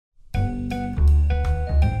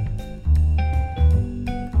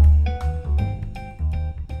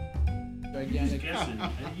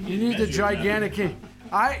You need the gigantic king.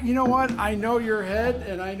 You know what? I know your head,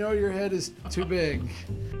 and I know your head is too big.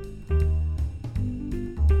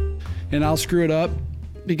 And I'll screw it up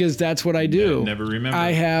because that's what I do. Never remember.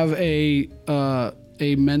 I have a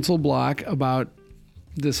mental block about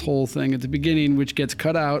this whole thing at the beginning, which gets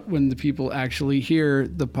cut out when the people actually hear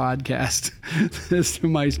the podcast as to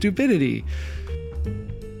my stupidity.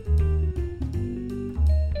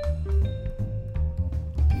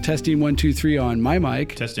 Testing 1, 2, 3 on my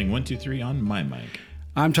mic. Testing 1, 2, 3 on my mic.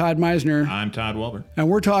 I'm Todd Meisner. I'm Todd Welber. And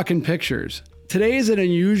we're talking pictures. Today is an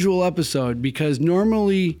unusual episode because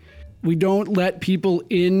normally we don't let people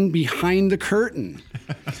in behind the curtain.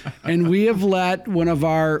 And we have let one of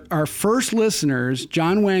our first listeners,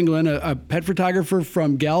 John Wanglin, a pet photographer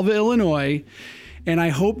from Galva, Illinois. And I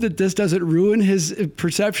hope that this doesn't ruin his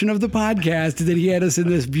perception of the podcast, that he had us in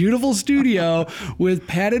this beautiful studio with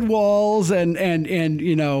padded walls and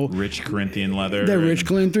you know, rich Corinthian leather. The rich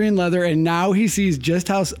Corinthian leather. And now he sees just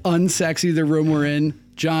how unsexy the room we're in.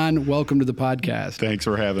 John, welcome to the podcast. Thanks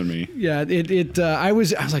for having me. Yeah, I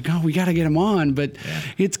was like, oh, we got to get him on, but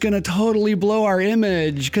it's going to totally blow our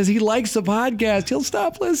image because he likes the podcast. He'll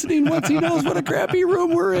stop listening once he knows what a crappy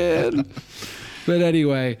room we're in. But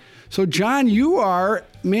anyway, so John,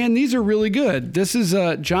 these are really good. This is,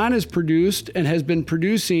 John has produced and has been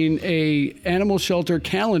producing a animal shelter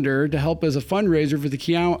calendar to help as a fundraiser for the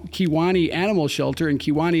Kewaunee Animal Shelter in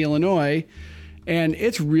Kewaunee, Illinois. And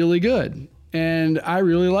it's really good. And I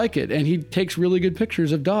really like it. And he takes really good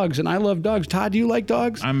pictures of dogs. And I love dogs. Todd, do you like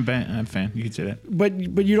dogs? I'm a fan. You can say that.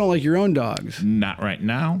 But you don't like your own dogs? Not right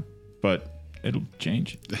now, but it'll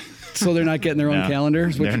change. So they're not getting their own calendar,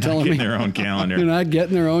 is what you're telling me? They're not getting their own calendar. They're not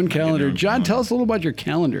getting their own calendar. John, tell us a little about your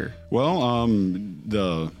calendar. Well,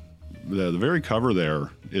 the very cover there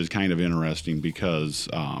is kind of interesting because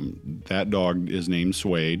that dog is named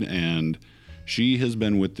Suede, and she has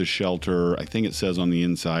been with the shelter, I think it says on the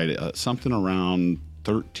inside, something around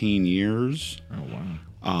 13 years. Oh,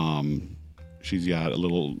 wow. She's got a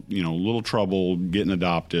little trouble getting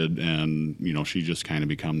adopted, and, she just kind of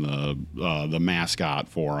become the mascot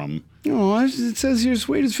for them. Oh, it says here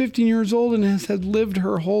Suede is 15 years old and has lived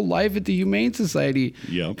her whole life at the Humane Society.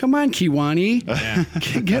 Yep. Come on, Kewaunee. Yeah.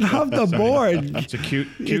 Get off the board. It's a cute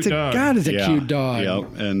dog. God, it's a cute dog.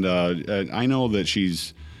 Yep. And I know that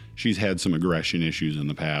she's had some aggression issues in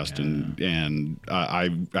the past, and I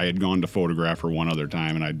had gone to photograph her one other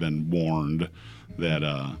time, and I'd been warned that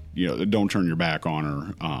don't turn your back on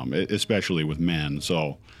her, especially with men.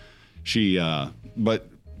 So but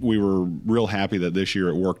we were real happy that this year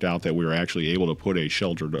it worked out that we were actually able to put a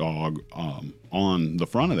shelter dog on the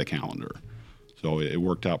front of the calendar. So it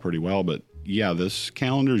worked out pretty well. But yeah, this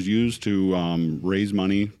calendar is used to raise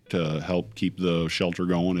money to help keep the shelter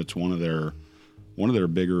going. It's one of their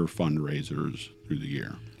bigger fundraisers through the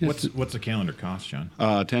year. What's the calendar cost, John?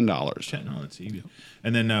 $10. $10. That's easy.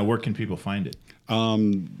 And then where can people find it?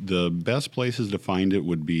 The best places to find it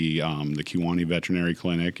would be the Kewaunee Veterinary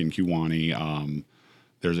Clinic in Kewaunee.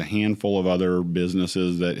 There's a handful of other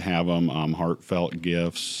businesses that have them. Heartfelt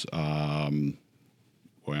Gifts. I'm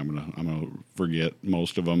gonna forget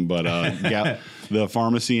most of them, but the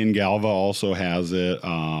pharmacy in Galva also has it.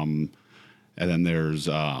 And then there's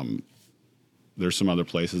some other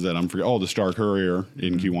places that I'm forgetting. Oh, the Star Courier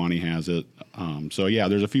in Kewaunee has it. So yeah,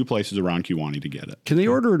 there's a few places around Kewaunee to get it. Can they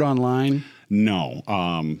order it online? No.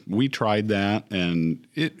 We tried that, and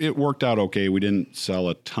it worked out okay. We didn't sell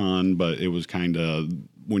a ton, but it was kind of,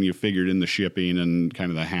 when you figured in the shipping and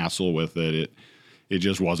kind of the hassle with it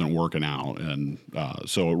just wasn't working out. And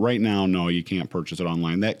so right now, no, you can't purchase it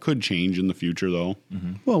online. That could change in the future, though.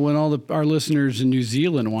 Mm-hmm. Well, when all our listeners in New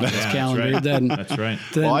Zealand want this calendar, then... That's right.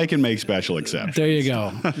 Well, I can make special exceptions. There you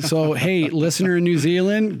go. So, hey, listener in New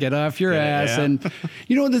Zealand, get off your ass. Yeah. And,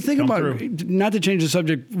 the thing not to change the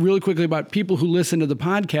subject really quickly about people who listen to the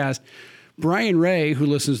podcast, Brian Ray, who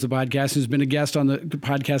listens to the podcast, who's been a guest on the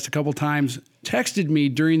podcast a couple times, texted me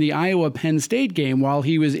during the Iowa-Penn State game while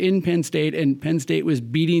he was in Penn State and Penn State was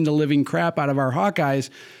beating the living crap out of our Hawkeyes,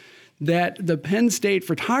 that the Penn State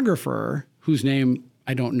photographer, whose name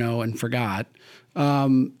I don't know and forgot,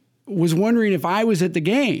 was wondering if I was at the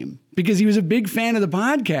game because he was a big fan of the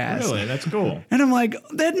podcast. Really? That's cool. And I'm like,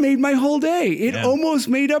 that made my whole day. It almost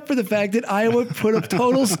made up for the fact that Iowa put a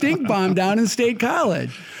total stink bomb down in State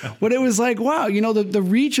College. But it was like, wow, the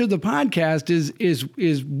reach of the podcast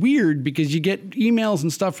is weird because you get emails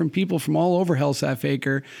and stuff from people from all over Helseth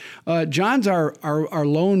Acre. John's our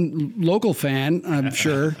lone local fan, I'm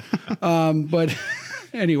sure. But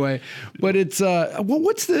Anyway, but it's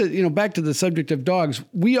what's the back to the subject of dogs.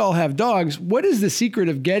 We all have dogs. What is the secret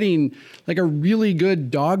of getting like a really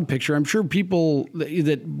good dog picture? I'm sure people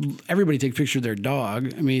that everybody takes pictures of their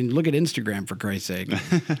dog. I mean, look at Instagram for Christ's sake.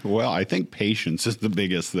 Well, I think patience is the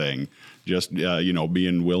biggest thing. Just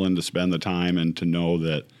being willing to spend the time and to know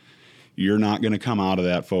that you're not going to come out of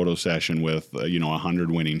that photo session with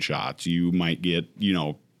 100 winning shots. You might get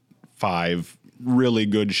 5 really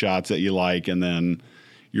good shots that you like, and then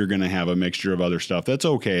you're going to have a mixture of other stuff that's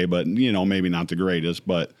okay, but maybe not the greatest.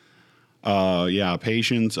 But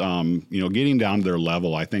patience. Getting down to their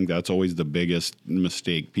level, I think that's always the biggest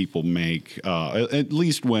mistake people make. At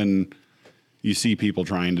least when you see people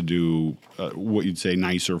trying to do what you'd say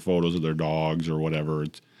nicer photos of their dogs or whatever.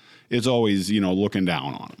 It's always looking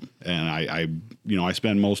down on them, and I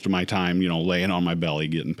spend most of my time laying on my belly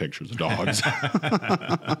getting pictures of dogs.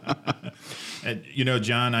 And,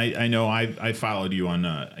 John, I know I followed you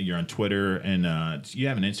on you're on Twitter, and you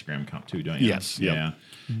have an Instagram account too, don't you? Yes. Yep. Yeah.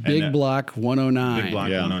 Big Block 109. Big Block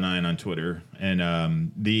 109 on Twitter,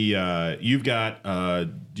 and you've got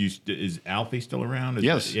is Alfie still around?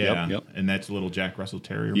 Yes. Yep. And that's a little Jack Russell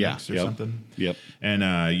Terrier mix or something. Yep.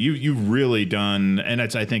 And you've really done, and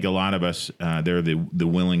that's I think a lot of us they're the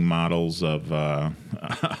willing models of our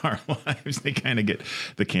lives. They kind of get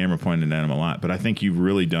the camera pointed at them a lot, but I think you've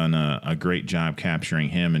really done a great job capturing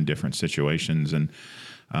him in different situations. And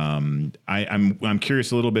I'm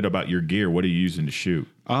curious a little bit about your gear. What are you using to shoot?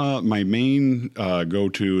 My main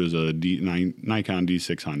go-to is a Nikon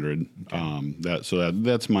D600. Okay.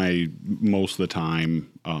 That's my most of the time.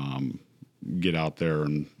 Get out there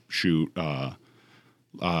and shoot.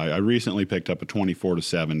 I recently picked up a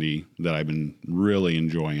 24-70 that I've been really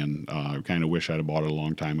enjoying. I kind of wish I'd have bought it a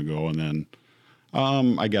long time ago. And then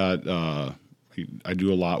I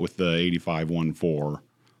do a lot with the 85-1.4.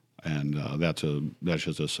 And that's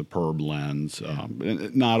just a superb lens.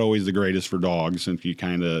 Not always the greatest for dogs, since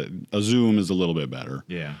a zoom is a little bit better.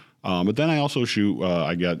 Yeah. But then I also shoot.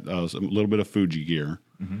 I got a little bit of Fuji gear,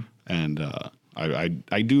 and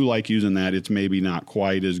I do like using that. It's maybe not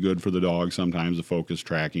quite as good for the dog. Sometimes the focus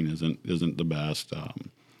tracking isn't the best.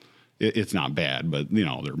 It's not bad, but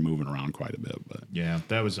they're moving around quite a bit. But yeah,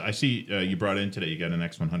 I see you brought in today. You got an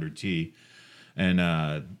X100T, and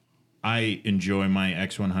I enjoy my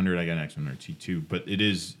X100. I got an X100T too, but it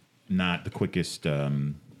is not the quickest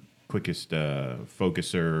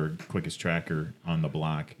focuser, quickest tracker on the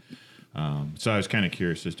block. So I was kind of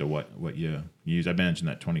curious as to what you use. I mentioned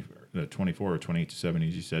that 24 or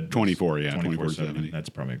 28-70s. You said 24, yeah, 24-70. That's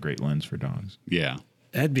probably a great lens for dogs. Yeah,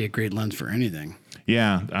 that'd be a great lens for anything.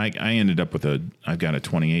 Yeah, I ended up with I've got a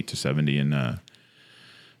 28-70, and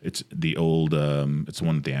it's the old. It's the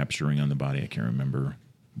one with the aperture ring on the body. I can't remember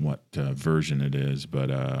what version it is, but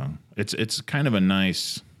it's kind of a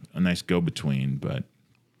nice go between. But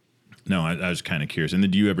no, I was kind of curious. And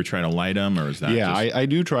then, do you ever try to light them, or is that? Yeah, I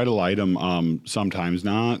do try to light them. Sometimes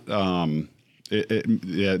not. That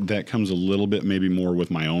comes a little bit maybe more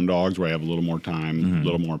with my own dogs, where I have a little more time, a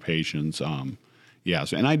little more patience. So,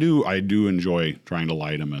 and I do enjoy trying to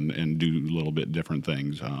light them and do a little bit different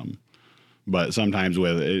things. But sometimes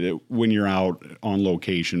when you're out on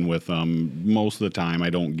location with them, most of the time I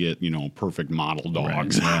don't get perfect model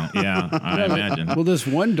dogs. Right. Yeah, I imagine. Well, this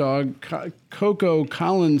one dog, Coco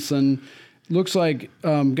Collinson, looks like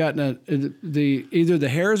gotten either the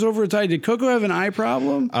hairs over its eye. Did Coco have an eye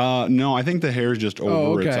problem? No, I think the hair's just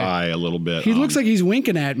over its eye a little bit. He looks like he's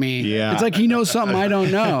winking at me. Yeah, it's like he knows something I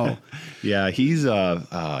don't know. Yeah, he's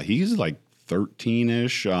like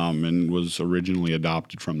 13-ish, and was originally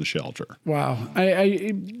adopted from the shelter. Wow.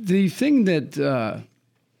 The thing that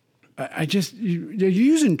you're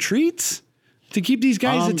using treats to keep these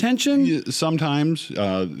guys' attention? Sometimes,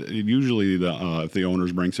 usually if the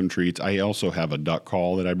owners bring some treats. I also have a duck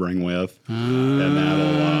call that I bring with, and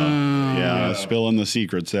that'll spilling the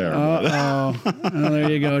secrets there. Oh,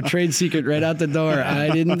 there you go. Trade secret right out the door. I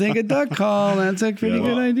didn't think a duck call. That's a pretty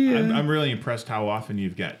good idea. I'm really impressed how often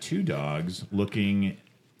you've got two dogs looking,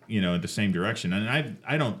 the same direction. And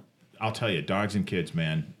I'll tell you, dogs and kids,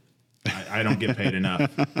 man, I don't get paid enough.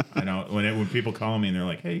 I don't. When people call me and they're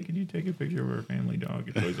like, "Hey, could you take a picture of our family dog?"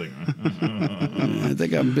 It's always like, I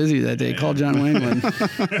think I'm busy that day. Yeah. Call John Wayland.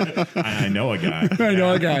 I know a guy. I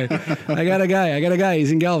know a guy. I got a guy.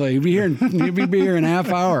 He's in Galva. He'll be here in a half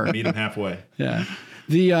hour. Meet him halfway. Yeah.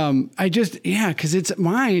 Because it's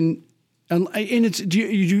mine, and it's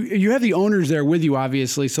you have the owners there with you,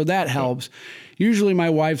 obviously, so that helps. Usually, my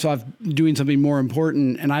wife's off doing something more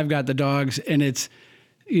important, and I've got the dogs, and it's.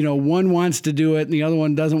 one wants to do it and the other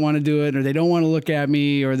one doesn't want to do it, or they don't want to look at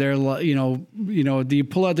me, or they're, do you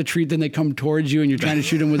pull out the treat, then they come towards you and you're trying to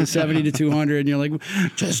shoot them with a 70 to 200 and you're like,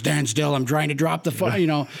 just stand still. I'm trying to drop the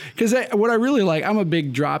phone, because what I really like, I'm a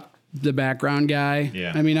big drop the background guy.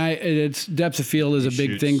 Yeah. I mean, it's depth of field is a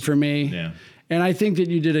big thing for me. Yeah. And I think that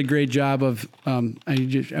you did a great job of.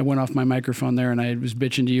 I went off my microphone there, and I was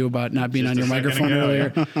bitching to you about not being on your microphone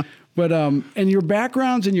earlier. But and your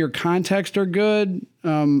backgrounds and your context are good.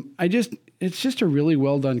 It's just a really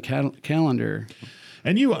well done calendar.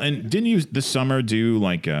 And didn't you this summer do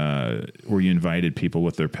like where you invited people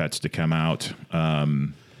with their pets to come out?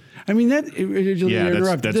 I mean that's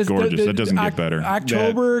gorgeous. That doesn't get better.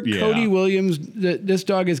 October, Cody Williams. This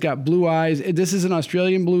dog has got blue eyes. This is an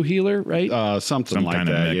Australian blue heeler, right? Something Some like kind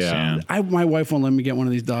of that. mix, yeah. My wife won't let me get one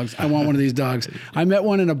of these dogs. I want one of these dogs. I met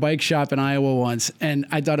one in a bike shop in Iowa once, and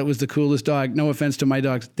I thought it was the coolest dog. No offense to my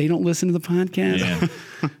dogs. They don't listen to the podcast.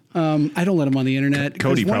 Yeah. I don't let them on the internet.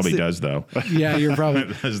 Cody probably does, though. Yeah, you're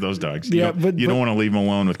probably. As those dogs. Yeah, you don't want to leave them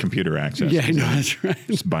alone with computer access. Yeah, no, that's right.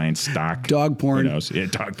 Just buying stock. Dog porn. Who knows? Yeah,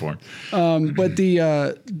 dog porn. But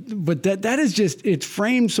that is just, it's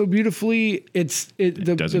framed so beautifully. With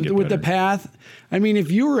the path. I mean,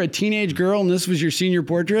 if you were a teenage girl and this was your senior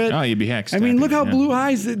portrait, oh, you'd be hexed. I mean, look how blue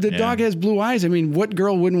eyes the dog has. Blue eyes. I mean, what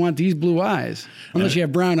girl wouldn't want these blue eyes? Unless you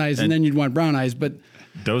have brown eyes, and then you'd want brown eyes. But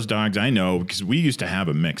those dogs, I know, because we used to have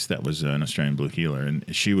a mix that was an Australian blue heeler, and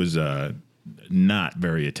she was not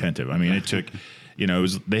very attentive. I mean, it took,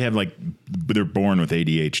 they have they're born with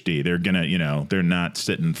ADHD. They're gonna, they're not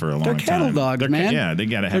sitting for a long time. They're cattle dogs, man. Yeah, they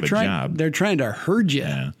got to have a job. They're trying to herd you.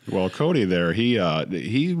 Yeah. Well, Cody there, he's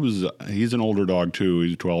an older dog too.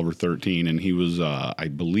 He's 12 or 13, and he was, I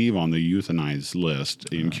believe, on the euthanized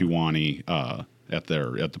list in Kewanee at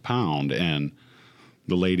the pound, and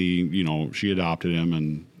the lady, she adopted him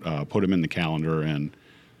and put him in the calendar, and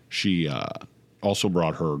she also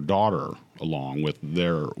brought her daughter along with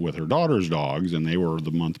her daughter's dogs, and they were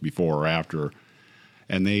the month before or after,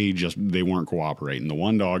 and they weren't cooperating. The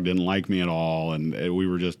one dog didn't like me at all, and I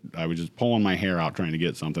was just pulling my hair out trying to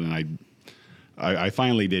get something, and I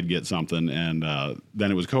finally did get something, and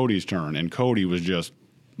then it was Cody's turn, and Cody was just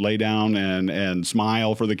lay down and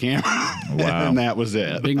smile for the camera. Wow. And that was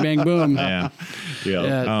it. Bing, bang, boom. Yeah.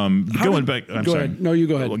 Yeah. Going back, I'm go sorry. ahead. No, you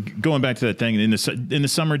go ahead. Going back to that thing in the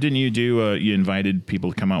summer, didn't you do? You invited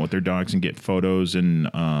people to come out with their dogs and get photos, and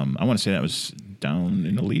I want to say that was down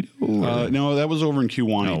in Aledo. No, that was over in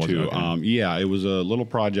Kewanee too. Okay. It was a little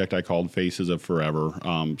project I called Faces of Forever.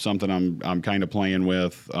 Something I'm kind of playing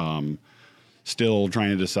with. Still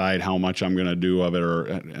trying to decide how much I'm going to do of it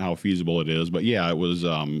or how feasible it is. But yeah, it was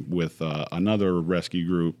with another rescue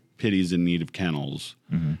group, Pities in Need of Kennels.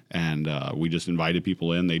 Mm-hmm. And we just invited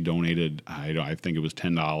people in. They donated, I think it was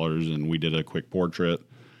 $10, and we did a quick portrait.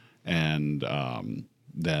 And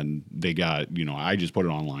then they got, I just put it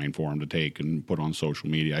online for them to take and put on social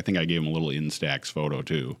media. I think I gave them a little Instax photo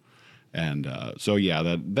too. And so,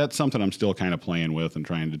 yeah, that's something I'm still kind of playing with and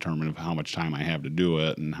trying to determine how much time I have to do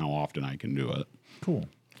it and how often I can do it. Cool.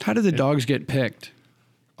 How do the dogs get picked?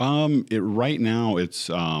 Right now, it's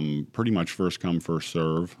pretty much first come, first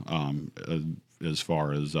serve as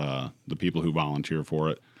far as the people who volunteer for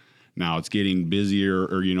it. Now it's getting busier,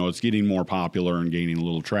 or it's getting more popular and gaining a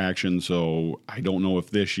little traction. So I don't know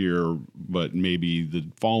if this year, but maybe the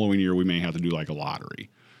following year we may have to do like a lottery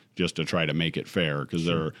just to try to make it fair, because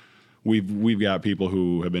We've got people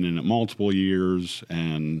who have been in it multiple years,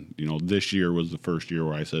 and this year was the first year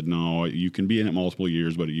where I said, no, you can be in it multiple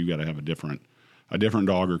years, but you got to have a different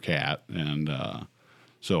dog or cat, and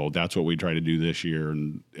so that's what we try to do this year.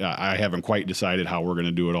 And I haven't quite decided how we're going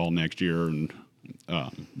to do it all next year, and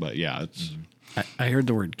but yeah, it's. I heard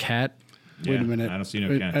the word cat. Wait a minute. I don't see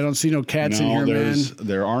no cats. I don't see no cats in here, man.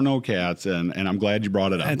 There are no cats, and I'm glad you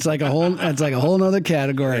brought it up. It's like a whole nother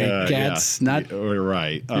category. Cats, not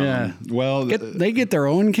right. Well, they get their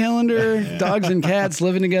own calendar. Dogs and cats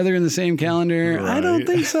living together in the same calendar. Right. I don't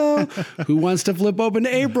think so. Who wants to flip open to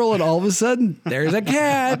April and all of a sudden there's a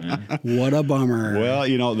cat? What a bummer.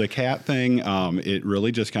 Well, the cat thing, it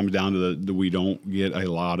really just comes down to we don't get a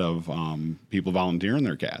lot of people volunteering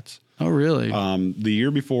their cats. Oh, really? The year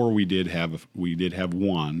before we did have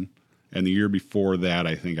one, and the year before that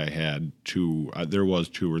I think I had two. There was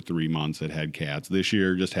 2 or 3 months that had cats. This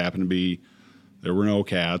year just happened to be there were no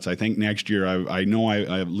cats. I think next year I know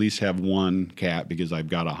I at least have one cat, because I've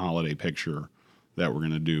got a holiday picture that we're going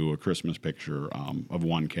to do, a Christmas picture of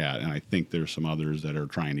one cat, and I think there's some others that are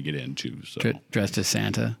trying to get into. So dressed as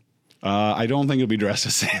Santa. I don't think it'll be dressed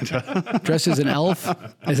as Santa. Dressed as an elf,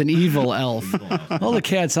 as an evil elf. All the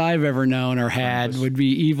cats I've ever known or had would be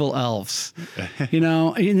evil elves.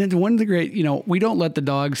 And one of the great, we don't let the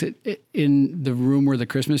dogs in the room where the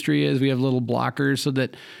Christmas tree is. We have little blockers so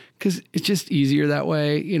that, because it's just easier that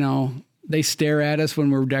way. They stare at us when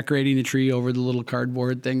we're decorating the tree over the little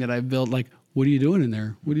cardboard thing that I've built. Like, what are you doing in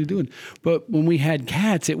there? What are you doing? But when we had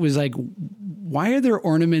cats, it was like, why are there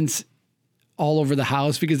ornaments all over the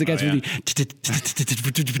house? Because the cats would be,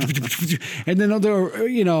 and then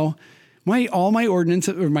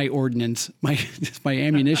my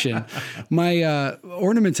ammunition, my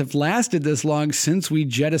ornaments have lasted this long since we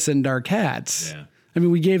jettisoned our cats. Yeah. I mean,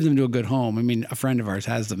 we gave them to a good home. I mean, a friend of ours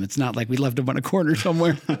has them. It's not like we left them on a corner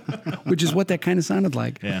somewhere, which is what that kind of sounded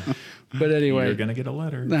like. Yeah. But anyway. You're going to get a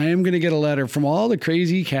letter. I am going to get a letter from all the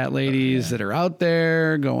crazy cat ladies that are out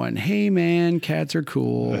there going, hey, man, cats are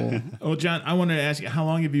cool. Well, John, I wanted to ask you, how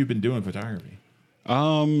long have you been doing photography?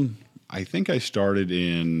 I think I started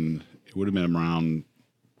it would have been around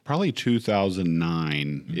probably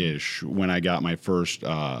 2009-ish when I got my first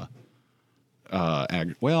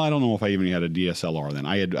well, I don't know if I even had a DSLR then.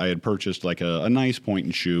 I had purchased like a nice point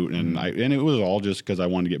and shoot, and it was all just because I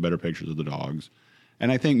wanted to get better pictures of the dogs.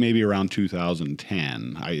 And I think maybe around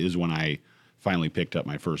 2010 is when I finally picked up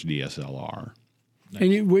my first DSLR. Nice.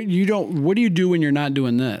 And what do you do when you're not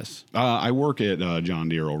doing this? I work at John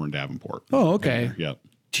Deere over in Davenport. Oh, okay. Yep.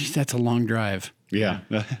 Geez, that's a long drive. Yeah,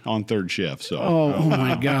 on third shift. So. Oh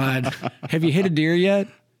my God. Have you hit a deer yet?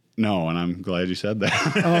 No, and I'm glad you said that.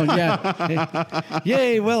 Oh, yeah.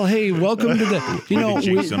 Yay. Well, hey, welcome to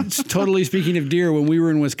the, totally speaking of deer, when we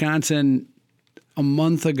were in Wisconsin a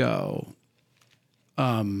month ago,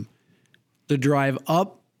 the drive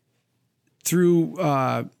up through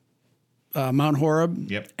Mount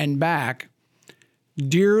Horeb and back,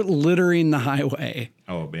 deer littering the highway.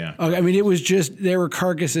 Oh, yeah. I mean, it was just, there were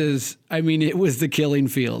carcasses. I mean, it was the killing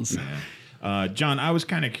fields. Yeah. John, I was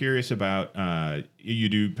kind of curious about you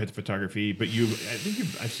do pet photography, but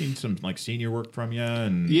I've seen some like senior work from you,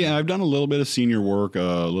 and yeah, I've done a little bit of senior work,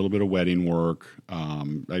 a little bit of wedding work.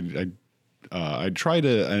 I've tried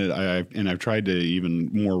to even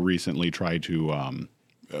more recently try to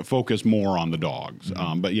focus more on the dogs.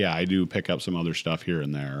 But yeah, I do pick up some other stuff here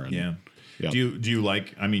and there. And, yeah. Yep. Do you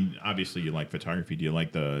like? I mean, obviously you like photography. Do you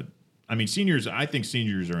like seniors? I think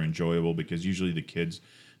seniors are enjoyable because usually the kids,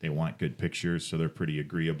 they want good pictures, so they're pretty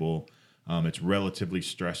agreeable. It's relatively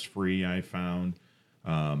stress-free, I found.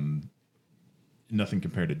 Nothing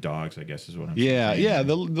compared to dogs, I guess, is what I'm saying. Yeah.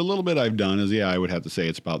 The little bit I've done is, I would have to say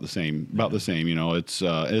it's about the same. It's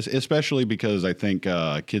especially because I think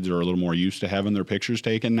kids are a little more used to having their pictures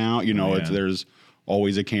taken now. There's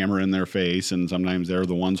always a camera in their face, and sometimes they're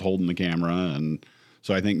the ones holding the camera, and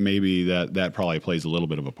so I think maybe that probably plays a little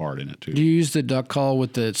bit of a part in it too. Do you use the duck call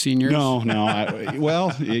with the seniors? No.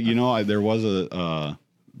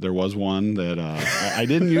 There was one that I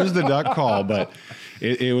didn't use the duck call, but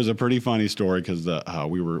it was a pretty funny story because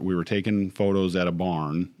we were taking photos at a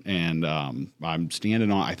barn, and I'm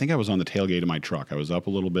standing on. I think I was on the tailgate of my truck. I was up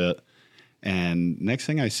a little bit, and next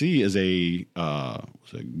thing I see is a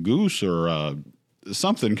goose or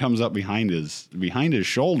something comes up behind his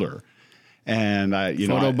shoulder. And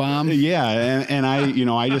photobomb. And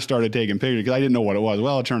I just started taking pictures because I didn't know what it was.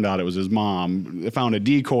 Well, it turned out it was his mom. They found a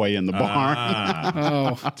decoy in the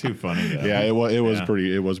barn. Too funny. Though. Yeah, it was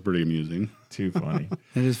pretty amusing. Too funny.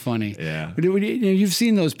 It is funny. Yeah. But you've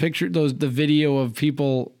seen those pictures, the video of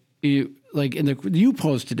people you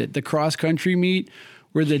posted it, the cross country meet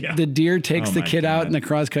where the deer takes the kid out in the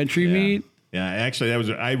cross country meet. Yeah, actually,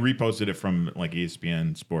 I reposted it from like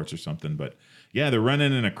ESPN Sports or something, but. Yeah, they're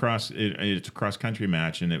running in it's a cross country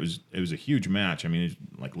match, and it was a huge match. I mean, it's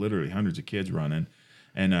like literally hundreds of kids running,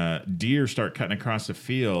 and deer start cutting across the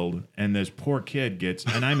field, and this poor kid gets,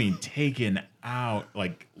 and I mean, taken out,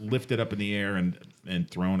 like lifted up in the air and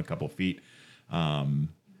thrown a couple feet.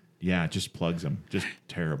 Yeah, it just plugs him. Just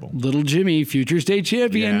terrible. Little Jimmy, future state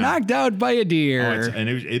champion, knocked out by a deer. And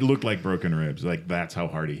it looked like broken ribs. Like that's how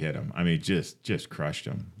hard he hit him. I mean, just crushed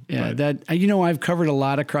him. Yeah, I've covered a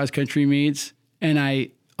lot of cross country meets. And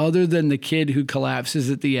other than the kid who collapses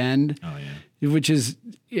at the end, which is,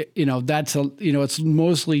 it's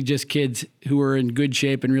mostly just kids who are in good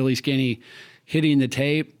shape and really skinny hitting the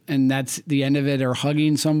tape, and that's the end of it, or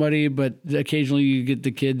hugging somebody. But occasionally you get the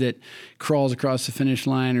kid that crawls across the finish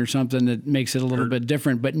line or something that makes it a little bit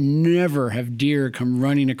different, but never have deer come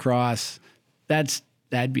running across.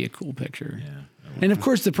 That'd be a cool picture. Yeah. And of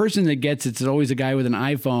course, the person that gets it's always a guy with an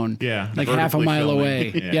iPhone, like half a mile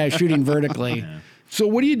away. Shooting vertically. Yeah. So,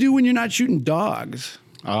 what do you do when you're not shooting dogs?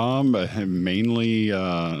 Mainly,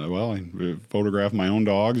 I photograph my own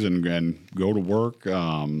dogs and go to work.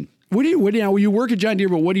 What do you work at John Deere,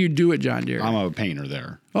 but what do you do at John Deere? I'm a painter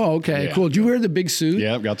there. Oh, okay, Yeah. cool. Do you wear the big suit?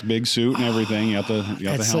 Yeah, I've got the big suit and everything. You got the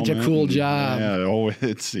That's helmet. such a cool job. Yeah,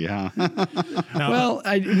 it's Well,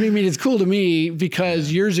 I mean, it's cool to me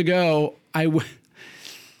because years ago,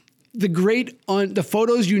 the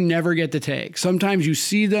photos you never get to take. Sometimes you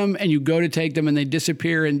see them and you go to take them and they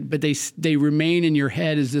disappear, but they remain in your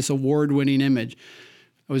head as this award-winning image.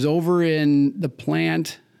 I was over in the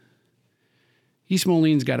plant. East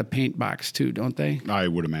Moline's got a paint box too, don't they? I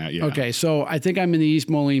would imagine. Yeah. Okay, so I think I'm in the East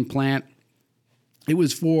Moline plant. It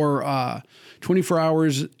was for 24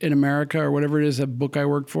 Hours in America or whatever it is, a book I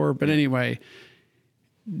worked for. But anyway,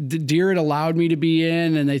 the Deere had allowed me to be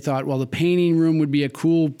in, and they thought, well, the painting room would be a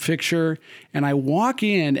cool picture. And I walk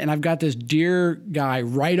in, and I've got this Deere guy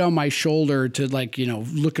right on my shoulder to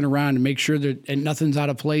looking around to make sure that and nothing's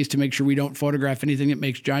out of place, to make sure we don't photograph anything that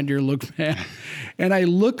makes John Deere look bad. And I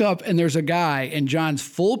look up, and there's a guy in John's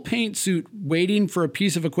full paint suit waiting for a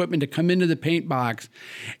piece of equipment to come into the paint box,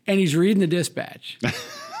 and he's reading the dispatch. And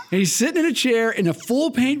he's sitting in a chair in a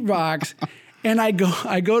full paint box. And I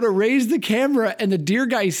go to raise the camera, and the Deere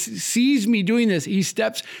guy sees me doing this. He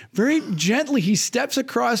steps very gently. He steps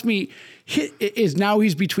across me. Now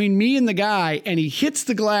he's between me and the guy, and he hits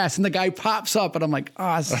the glass, and the guy pops up, and I'm like,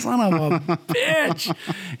 oh, son of a bitch.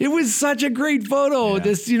 It was such a great photo. Yeah.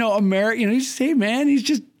 This, American, he's hey man, he's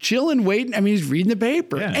just chilling, waiting. I mean, he's reading the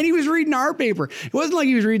paper, and he was reading our paper. It wasn't like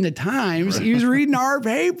he was reading the Times. Right. He was reading our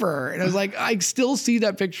paper, and I was like, I still see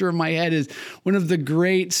that picture in my head as one of the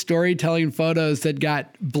great storytelling photos that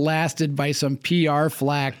got blasted by some PR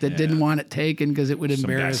flack that didn't want it taken because it would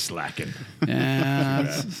embarrass. Some guy slacking.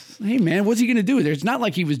 Yeah. Hey man, what's he going to do? It's not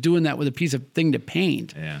like he was doing that with a piece of thing to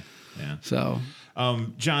paint. Yeah. So.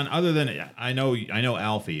 John, other than I know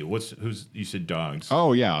Alfie. You said dogs?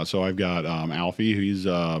 Oh yeah, so I've got Alfie. He's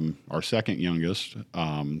our second youngest.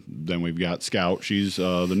 Then we've got Scout. She's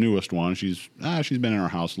the newest one. She's been in our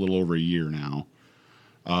house a little over a year now.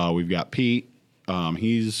 We've got Pete.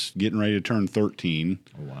 He's getting ready to turn 13.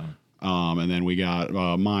 Oh wow. And then we got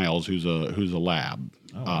Miles, who's a lab.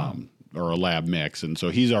 Oh, wow. Or a lab mix, and so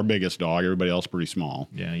he's our biggest dog. Everybody else pretty small.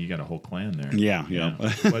 Yeah, you got a whole clan there. Yeah.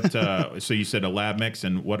 But so you said a lab mix,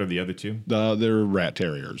 and what are the other two? They're rat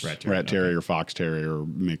terriers. Rat terrier, okay. Fox terrier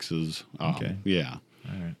mixes. Okay. Yeah.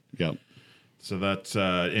 All right. Yep. So that's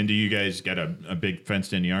and do you guys get a big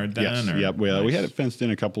fenced-in yard then? Yes. Or? Yep. Well, we had it fenced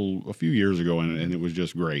in a few years ago, and it was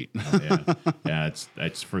just great. Oh, yeah. It's the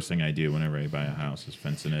first thing I do whenever I buy a house is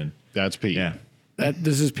fencing in. That's Pete. Yeah.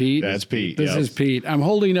 This is Pete. That's Pete. This is Pete. I'm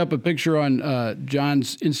holding up a picture on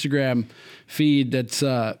John's Instagram feed. That's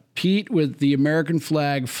Pete with the American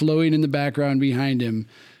flag flowing in the background behind him.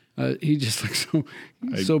 He just looks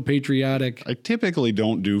so patriotic. I typically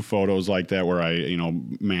don't do photos like that where I,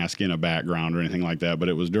 mask in a background or anything like that. But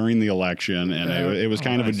it was during the election, and it was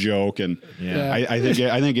kind of a joke. And I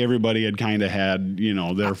think everybody had kind of had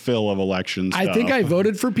their fill of election stuff. I think I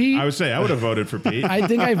voted for Pete. I would say I would have voted for Pete. I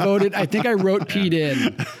think I voted. I think I wrote Pete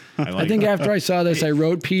in. I think after I saw this, I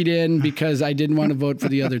wrote Pete in because I didn't want to vote for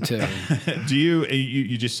the other two. Do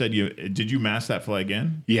you just said did you mask that flag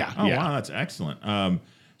in? Yeah. Oh yeah. wow, that's excellent.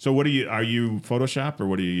 So are you Photoshop or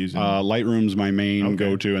what are you using? Lightroom's my main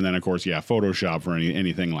go-to, and then of course, Photoshop for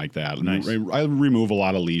anything like that. Nice. I remove a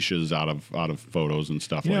lot of leashes out of photos and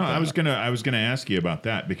stuff like that. I was gonna ask you about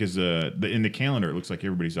that because in the calendar it looks like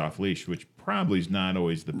everybody's off leash, which probably is not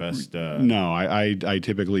always the best. No, I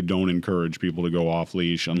typically don't encourage people to go off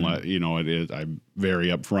leash unless it is. I'm very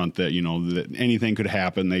upfront that that anything could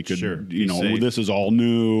happen. They could this is all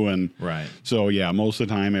new, and right. So most of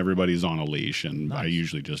the time everybody's on a leash, and I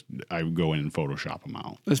usually I go in and Photoshop them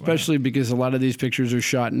out. Especially because a lot of these pictures are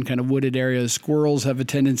shot in kind of wooded areas. Squirrels have a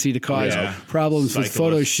tendency to cause problems with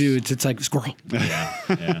photo shoots. It's like squirrel.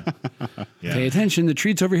 Yeah. Pay attention. The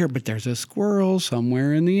treat's over here, but there's a squirrel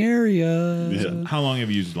somewhere in the area. Yeah. How long have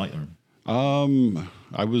you used Lightroom?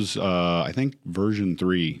 I was I think version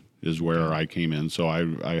 3 is where I came in, so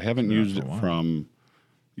I haven't used it from.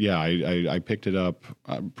 Yeah, I picked it up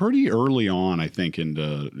pretty early on, I think,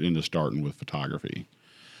 into starting with photography.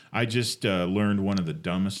 I just learned one of the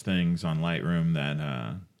dumbest things on Lightroom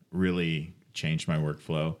that really changed my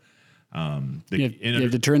workflow. You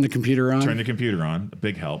have to turn the computer on? Turn the computer on, a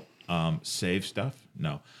big help. Save stuff?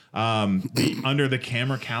 No. Under the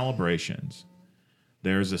camera calibrations,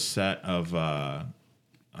 there's a set of, and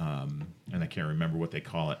I can't remember what they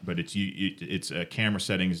call it, but it's camera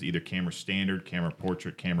settings, either camera standard, camera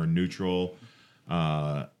portrait, camera neutral.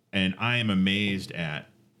 And I am amazed at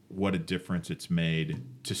what a difference it's made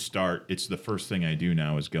to start. It's the first thing I do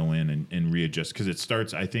now is go in and readjust, because it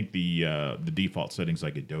starts, I think the default settings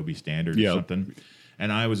like Adobe Standard or something.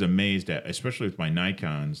 And I was amazed at, especially with my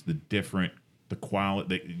Nikons, the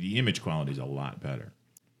quality, the image quality is a lot better.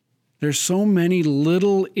 There's so many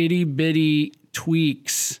little itty bitty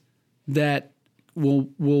tweaks that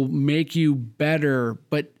will make you better,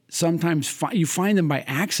 but sometimes you find them by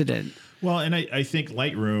accident. Well, and I think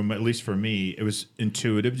Lightroom, at least for me, it was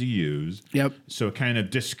intuitive to use. Yep. So it kind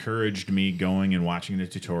of discouraged me going and watching the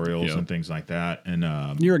tutorials and things like that. And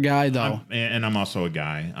you're a guy, though. I'm also a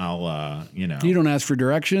guy. I'll, You don't ask for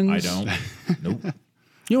directions? I don't. Nope.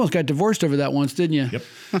 You almost got divorced over that once, didn't you? Yep.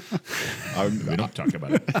 We don't talk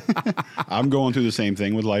about it. I'm going through the same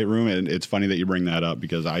thing with Lightroom, and it's funny that you bring that up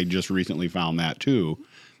because I just recently found that too.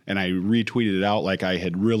 And I retweeted it out like I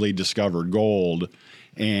had really discovered gold.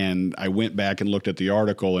 And I went back and looked at the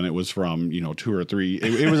article, and it was from 2 or 3.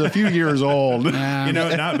 It was a few years old.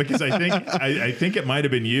 Not because I think it might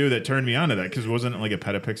have been you that turned me on to that, because wasn't it like a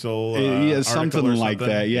petapixel? Something like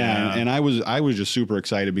that. Yeah. And I was just super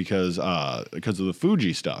excited because of the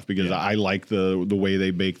Fuji stuff, because I like the way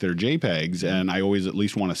they bake their JPEGs, and I always at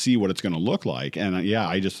least want to see what it's going to look like. And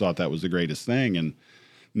I just thought that was the greatest thing. And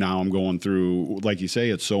now I'm going through, like you say,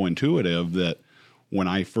 it's so intuitive that when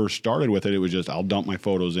I first started with it, it was just I'll dump my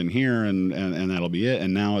photos in here and that'll be it.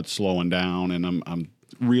 And now it's slowing down, and I'm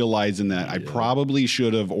realizing that I probably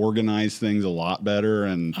should have organized things a lot better.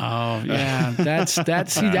 And that's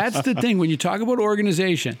the thing when you talk about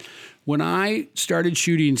organization. When I started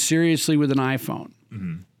shooting seriously with an iPhone,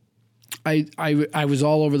 I was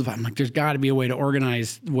all over the place. I'm like, there's got to be a way to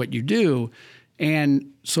organize what you do,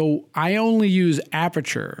 and so I only use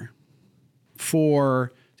Aperture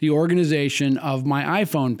for the organization of my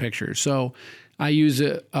iPhone pictures. So I use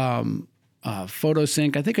a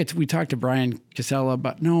PhotoSync. I think we talked to Brian Casella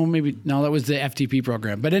about, that was the FTP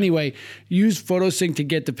program. But anyway, use PhotoSync to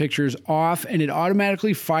get the pictures off, and it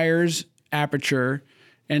automatically fires Aperture.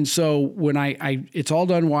 And so when it's all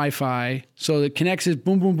done Wi-Fi, so it connects it,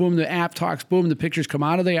 boom, boom, boom, the app talks, boom, the pictures come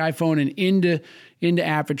out of the iPhone and into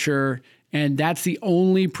Aperture. And that's the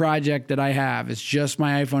only project that I have. It's just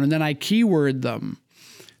my iPhone. And then I keyword them.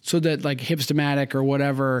 So that like Hipstamatic or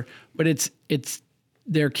whatever, but it's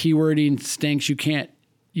their keywording stinks. You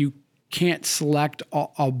can't select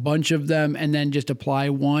a bunch of them and then just apply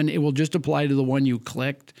one. It will just apply to the one you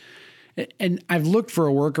clicked. And I've looked for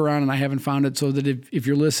a workaround and I haven't found it. So that if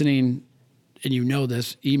you're listening and you know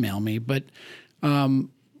this, email me. But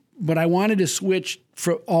I wanted to switch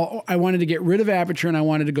I wanted to get rid of Aperture, and I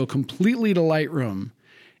wanted to go completely to Lightroom.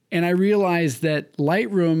 And I realized that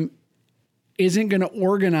Lightroom isn't going to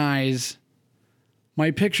organize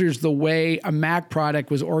my pictures the way a Mac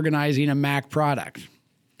product was organizing a Mac product.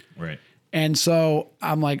 Right. And so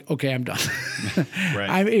I'm like, okay, I'm done.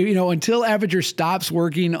 Right. Until Aperture stops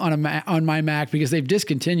working on my Mac, because they've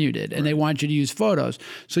discontinued it and they want you to use Photos.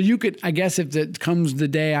 So you could, I guess if it comes the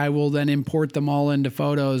day, I will then import them all into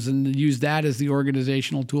Photos and use that as the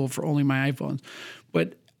organizational tool for only my iPhones.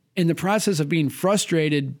 But in the process of being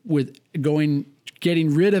frustrated with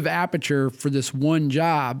getting rid of Aperture for this one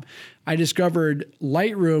job, I discovered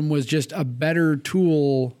Lightroom was just a better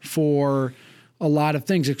tool for a lot of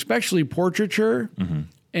things, especially portraiture,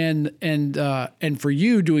 and for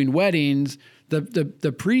you doing weddings,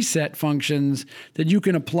 the preset functions that you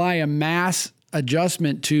can apply a mass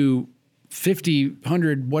adjustment to 50,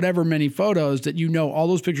 100, whatever many photos that all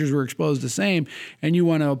those pictures were exposed the same, and you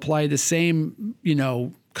want to apply the same,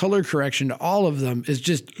 color correction to all of them is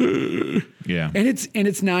just and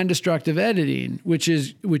it's non-destructive editing, which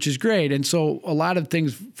is great. And so a lot of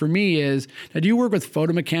things for me is, now, do you work with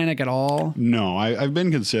Photo Mechanic at all? No, I've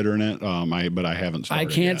been considering it, but I haven't started. I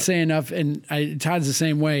can't yet. say enough, and Todd's the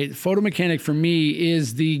same way. Photo Mechanic for me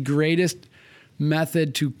is the greatest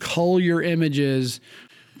method to cull your images.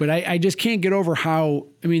 But I just can't get over how,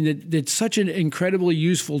 it's such an incredibly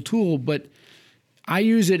useful tool, but I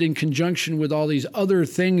use it in conjunction with all these other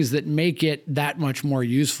things that make it that much more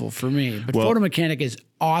useful for me. But Photo Mechanic is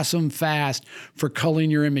awesome fast for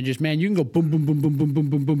culling your images. Man, you can go boom, boom, boom, boom, boom, boom,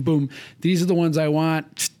 boom, boom, boom. These are the ones I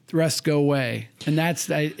want. The rest go away. And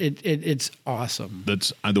it's awesome.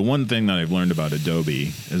 That's the one thing that I've learned about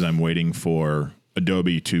Adobe is I'm waiting for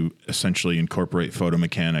Adobe to essentially incorporate Photo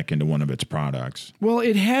Mechanic into one of its products. Well,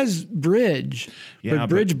 it has Bridge, but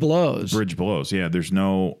Bridge blows. Bridge blows. Yeah, there's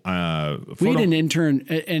no. We had an intern,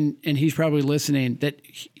 and he's probably listening, that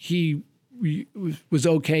he was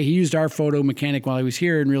okay. He used our Photo Mechanic while he was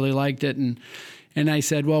here and really liked it. And I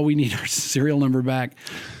said, well, we need our serial number back.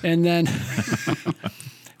 And then it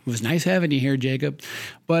was nice having you here, Jacob.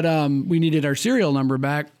 But we needed our serial number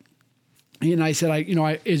back. And I said,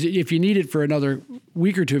 if you need it for another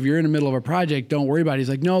week or two, if you're in the middle of a project, don't worry about it. He's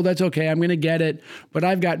like, no, that's okay. I'm going to get it. But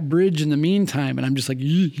I've got Bridge in the meantime. And I'm just like,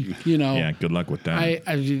 Yeah, good luck with that.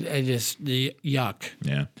 I just, yuck.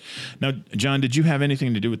 Yeah. Now, John, did you have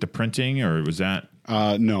anything to do with the printing, or was that?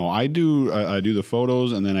 No, I do the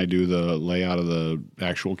photos, and then I do the layout of the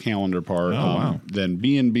actual calendar part. Oh, wow. Then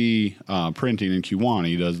B&B Printing in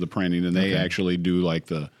Kewanee does the printing, and they actually do like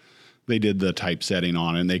they did the typesetting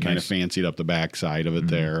on it, and they kind of fancied up the backside of it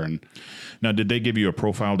there. And Now, did they give you a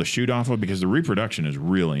profile to shoot off of? Because the reproduction is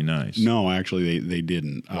really nice. no, actually they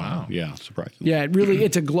didn't. Wow. Yeah, surprisingly. Yeah, it really,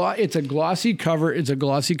 it's a glossy cover. It's a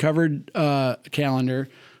glossy covered calendar.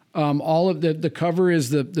 All of the cover is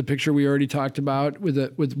the picture we already talked about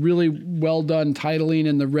with really well done titling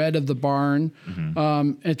in the red of the barn.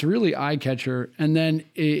 It's really eye catcher. And then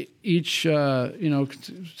each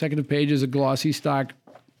consecutive page is a glossy stock.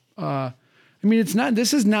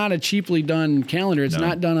 This is not a cheaply done calendar. It's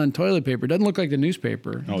not done on toilet paper. It doesn't look like the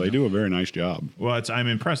newspaper. Oh, they do a very nice job. Well, I'm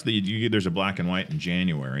impressed that there's a black and white in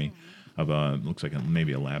January of looks like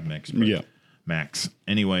maybe a lab mix. But Yeah. Max.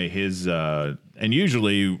 Anyway, his and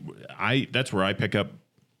usually that's where I pick up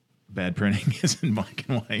bad printing is in black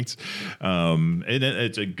and whites.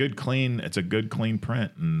 It's a good clean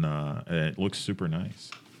print, and it looks super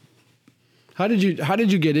nice. How did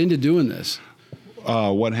you get into doing this?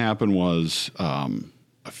 What happened was a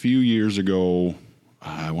few years ago,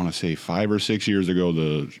 I want to say 5 or 6 years ago,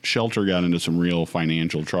 the shelter got into some real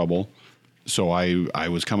financial trouble. So I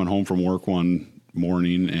was coming home from work one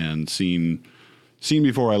morning and seen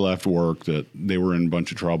before I left work that they were in a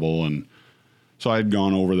bunch of trouble. And so I had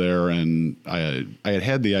gone over there, and I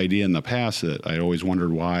had the idea in the past that I always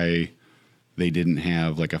wondered why they didn't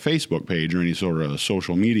have like a Facebook page or any sort of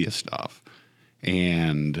social media stuff.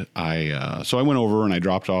 And so I went over and I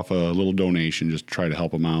dropped off a little donation just to try to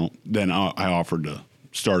help them out. Then I offered to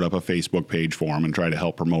start up a Facebook page for them and try to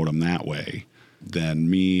help promote them that way. Then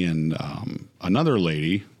me and another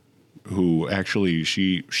lady who actually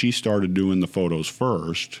she started doing the photos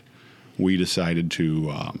first, we decided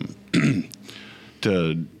to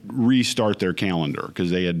restart their calendar because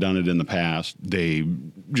they had done it in the past. They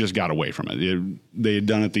just got away from it. They had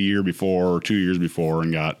done it the year before or 2 years before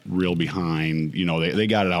and got real behind. They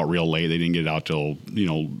got it out real late. They didn't get it out till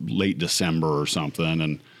late December or something,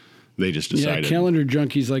 and they just decided. Yeah, calendar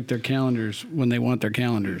junkies like their calendars when they want their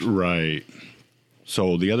calendars. Right.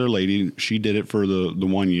 So the other lady, she did it for the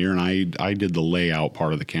 1 year, and I did the layout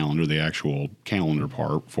part of the calendar, the actual calendar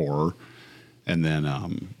part for her. And then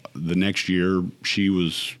the next year, she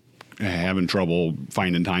was having trouble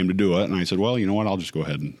finding time to do it, and I said, "Well, you know what? I'll just go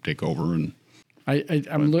ahead and take over." And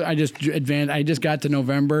I just advanced. I just got to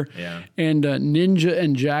November, and Ninja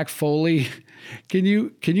and Jack Foley. Can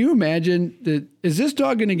you imagine that? Is this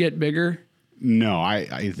dog going to get bigger? No,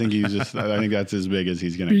 I think he's just. I think that's as big as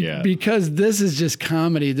he's going to get. Because this is just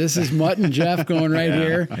comedy. This is Mutt and Jeff going right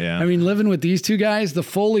here. Yeah. I mean, living with these two guys, the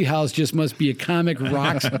Foley house just must be a comic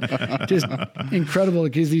rocks. Just incredible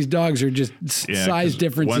because these dogs are just size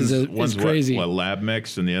differences. It's crazy. What lab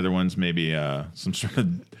mix, and the other one's maybe some sort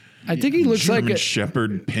of. I think he looks German like a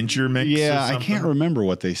Shepherd Pinscher mix. Yeah, or something. I can't remember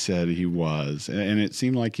what they said he was, and it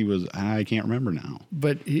seemed like he was. I can't remember now.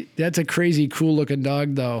 But that's a crazy, cool looking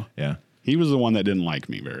dog, though. Yeah. He was the one that didn't like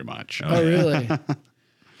me very much. Oh, really?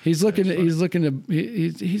 Is he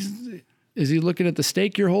looking at the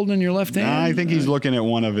steak you're holding in your left hand? I think he's looking at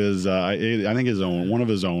one of his. I think one of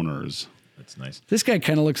his owners. That's nice. This guy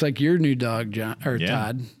kind of looks like your new dog, John or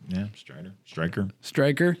Todd. Yeah, Striker.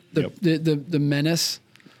 Striker, the menace,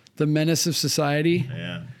 the menace of society.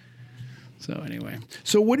 Yeah. So anyway,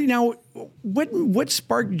 what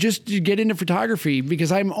sparked just to get into photography?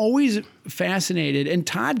 Because I'm always fascinated, and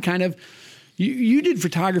Todd kind of, you did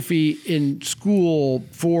photography in school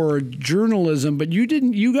for journalism, but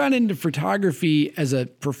you got into photography as a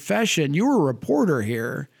profession. You were a reporter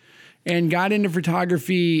here and got into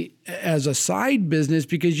photography as a side business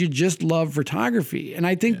because you just love photography. And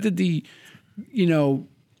I think that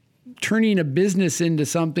turning a business into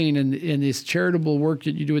something and this charitable work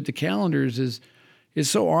that you do with the calendars is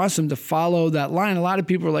so awesome to follow that line. A lot of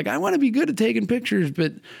people are like, I want to be good at taking pictures,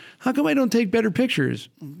 but how come I don't take better pictures?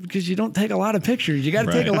 Because you don't take a lot of pictures. You got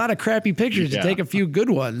to take a lot of crappy pictures to take a few good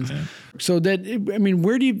ones. Yeah. So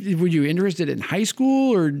were you interested in high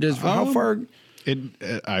school or how far?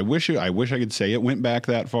 I wish I could say it went back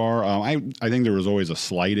that far. I think there was always a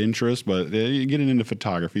slight interest, but getting into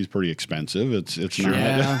photography is pretty expensive. It's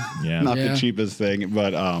not the cheapest thing.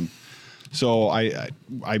 But so I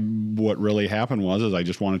what really happened was I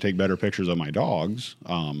just want to take better pictures of my dogs,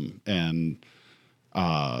 and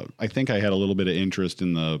I think I had a little bit of interest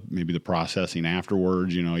in maybe the processing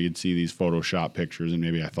afterwards. You know, you'd see these Photoshop pictures, and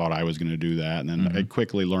maybe I thought I was going to do that, and then I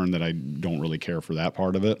quickly learned that I don't really care for that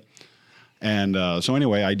part of it. And so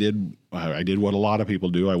anyway, I did what a lot of people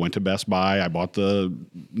do. I went to Best Buy. I bought the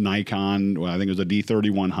Nikon. Well, I think it was a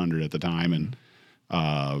D3100 at the time, and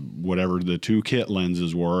whatever the 2 kit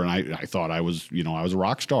lenses were. And I thought I was a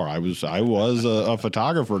rock star. I was a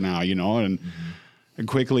photographer now, and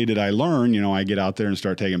quickly did I learn, I get out there and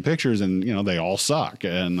start taking pictures, and, they all suck.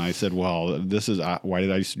 And I said, well, this is, why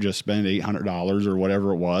did I just spend $800 or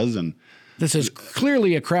whatever it was? And this is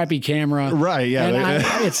clearly a crappy camera. Right. Yeah. And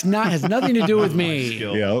has nothing to do with me.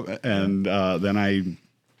 Yeah. And then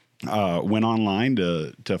I went online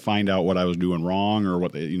to find out what I was doing wrong or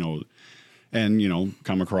what and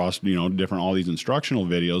come across different all these instructional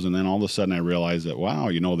videos, and then all of a sudden I realized that wow,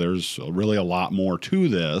 there's really a lot more to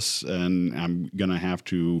this, and I'm gonna have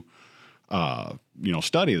to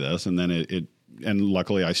study this. And then and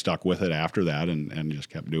luckily I stuck with it after that, and just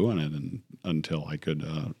kept doing it until I could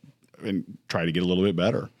and try to get a little bit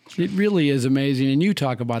better. It really is amazing, and you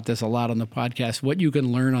talk about this a lot on the podcast, what you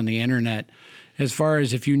can learn on the internet as far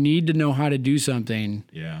as if you need to know how to do something.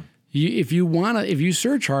 Yeah. If you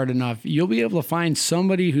search hard enough, you'll be able to find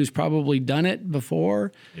somebody who's probably done it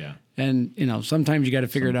before. Yeah. And, sometimes you got to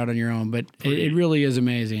figure it out on your own, but it really is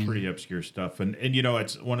amazing. Pretty obscure stuff. And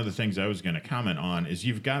it's one of the things I was going to comment on is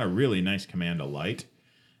you've got a really nice command of light.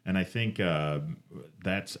 And I think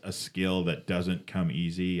that's a skill that doesn't come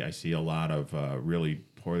easy. I see a lot of really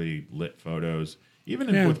poorly lit photos, even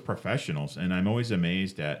with professionals. And I'm always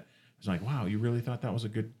amazed at, it's like, wow, you really thought that was a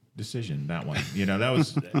good decision, that one. That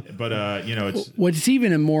was, but it's. What's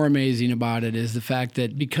even more amazing about it is the fact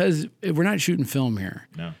that because we're not shooting film here.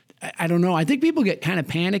 No. I don't know. I think people get kind of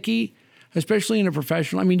panicky, especially in a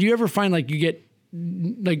professional. I mean, do you ever find like you get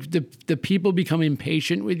like the people become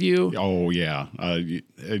impatient with you? Oh yeah,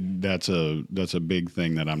 that's a big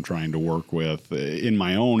thing that I'm trying to work with in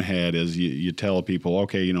my own head. Is you tell people,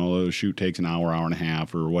 okay, the shoot takes an hour and a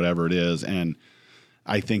half or whatever it is, and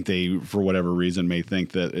I think they, for whatever reason, may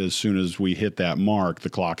think that as soon as we hit that mark, the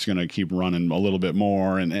clock's going to keep running a little bit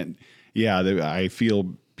more. And I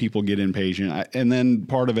feel people get impatient. And then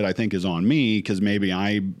part of it, I think, is on me because maybe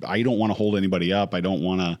I don't want to hold anybody up. I don't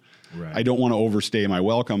want to overstay my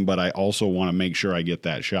welcome, but I also want to make sure I get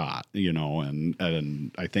that shot,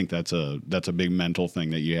 and I think that's a big mental thing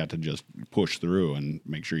that you have to just push through and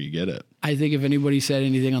make sure you get it. I think if anybody said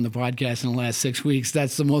anything on the podcast in the last 6 weeks,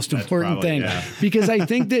 that's the most important thing, because I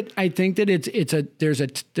think that there's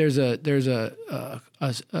a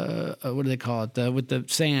what do they call it? With the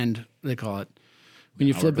sand, they call it. When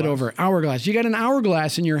you flip it over, hourglass. You got an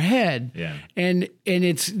hourglass in your head, and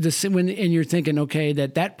it's and you're thinking, okay,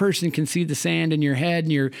 that person can see the sand in your head,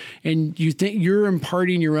 and you think you're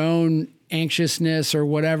imparting your own anxiousness or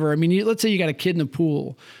whatever. I mean, let's say you got a kid in the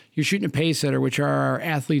pool, you're shooting a pace setter, which are our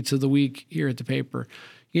athletes of the week here at the paper.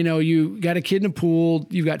 You got a kid in the pool,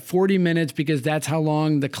 you've got 40 minutes because that's how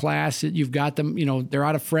long the class, you've got them, they're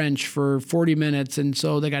out of French for 40 minutes. And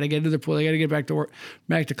so they got to get to the pool. They got to get back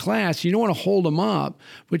to class. You don't want to hold them up,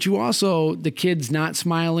 but you also, the kid's not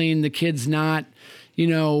smiling, the kid's not,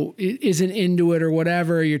 isn't into it or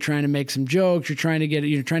whatever. You're trying to make some jokes. You're trying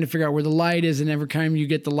to figure out where the light is. And every time you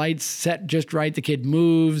get the lights set just right, the kid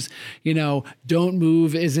moves, don't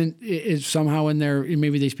move is somehow in there.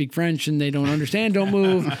 Maybe they speak French and they don't understand, don't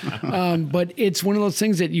move. But it's one of those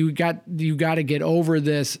things that you got to get over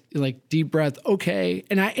this, like deep breath. Okay.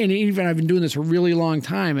 And even I've been doing this a really long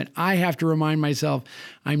time, and I have to remind myself,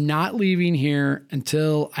 I'm not leaving here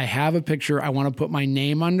until I have a picture I want to put my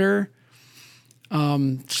name under.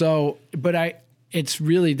 It's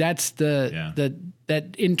really, that's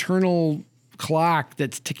that internal clock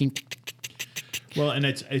that's ticking, tick, tick, tick, tick, tick, tick. Well, and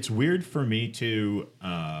it's weird for me to,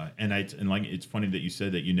 it's funny that you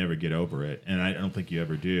said that you never get over it, and I don't think you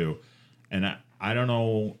ever do. And I don't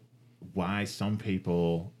know why some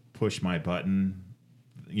people push my button,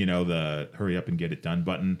 the hurry up and get it done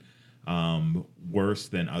button, worse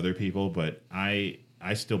than other people, but I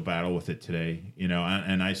still battle with it today,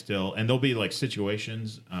 and there'll be like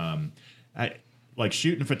situations, I like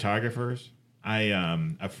shooting photographers.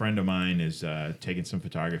 A friend of mine is taking some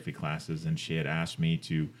photography classes, and she had asked me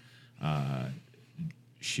to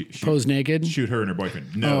Pose naked? Shoot her and her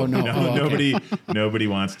boyfriend. No, no. Okay. Nobody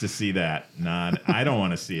wants to see that. I don't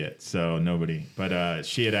want to see it. So nobody. But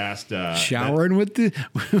she had asked. Showering with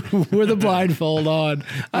a blindfold on.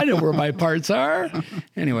 I know where my parts are.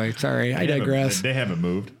 Anyway, sorry, I digress. They haven't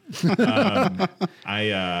moved.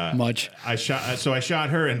 Much. I shot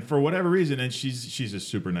her, and for whatever reason, and she's a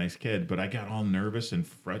super nice kid, but I got all nervous and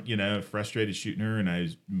frustrated shooting her, and I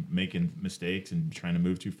was making mistakes and trying to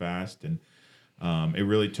move too fast, and it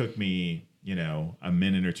really took me, a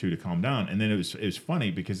minute or two to calm down. And then it was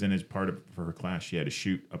funny because then as part of for her class, she had to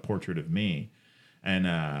shoot a portrait of me, and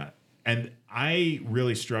I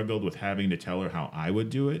really struggled with having to tell her how I would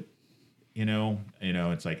do it.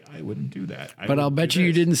 It's like I wouldn't do that. But I'll bet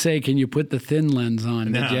you didn't say, "Can you put the thin lens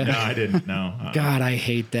on?" No, did you? no, I didn't. No. God, I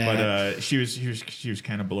hate that. But she was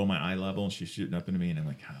kind of below my eye level, and she's shooting up into me, and I'm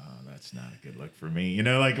like, oh, that's not a good look for me.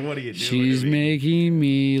 Like, what are you doing? She's making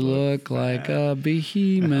me look like a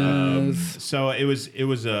behemoth. So it was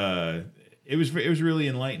really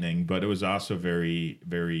enlightening, but it was also very,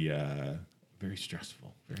 very, very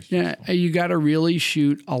stressful. Very stressful. Yeah, you got to really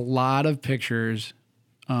shoot a lot of pictures.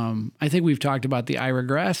 I think we've talked about the Ira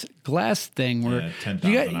Glass thing where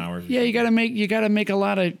 10,000 hours. Yeah, you got to make a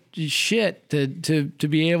lot of shit to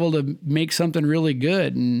be able to make something really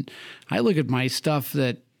good. And I look at my stuff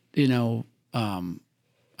that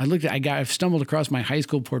I've stumbled across my high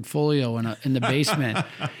school portfolio in the basement,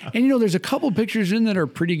 and there's a couple pictures in that are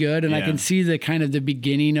pretty good, and I can see the kind of the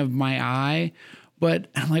beginning of my eye. But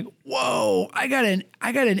I'm like, whoa! I got an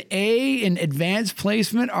A in advanced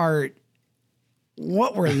placement art.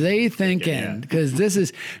 What were they thinking? Because this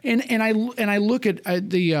is and I look at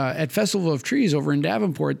at Festival of Trees over in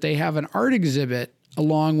Davenport. They have an art exhibit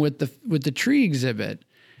along with the tree exhibit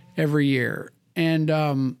every year, and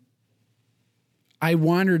I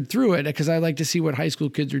wandered through it because I like to see what high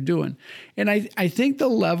school kids are doing, and I think the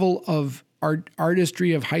level of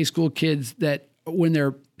artistry of high school kids that when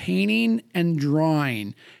they're painting and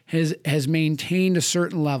drawing has maintained a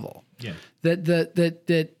certain level. Yeah.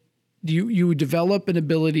 That you develop an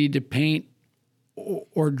ability to paint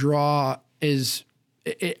or draw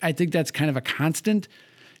I think that's kind of a constant.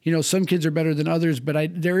 Some kids are better than others,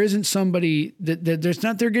 but there isn't somebody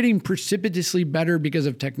they're getting precipitously better because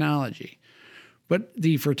of technology. But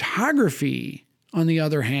the photography, on the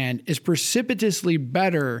other hand, is precipitously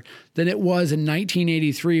better than it was in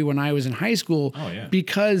 1983 when I was in high school. Oh, yeah.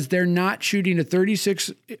 Because they're not shooting a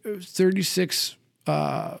 36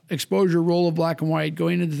 exposure roll of black and white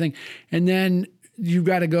going into the thing. And then you've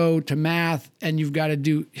got to go to math and you've got to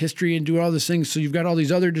do history and do all these things. So you've got all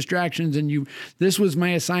these other distractions and this was my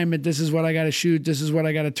assignment. This is what I got to shoot. This is what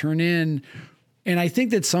I got to turn in. And I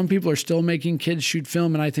think that some people are still making kids shoot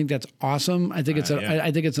film, and I think that's awesome. I think it's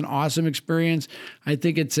I think it's an awesome experience. I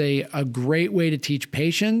think it's a great way to teach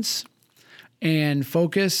patience and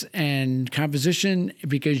focus and composition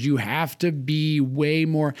because you have to be way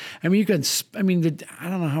more. I mean, I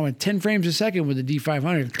don't know how 10 frames a second with the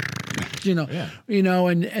D500,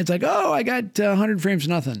 and it's like, oh, I got 100 frames,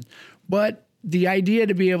 nothing. But the idea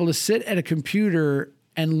to be able to sit at a computer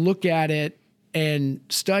and look at it and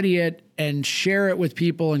study it and share it with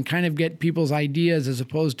people and kind of get people's ideas as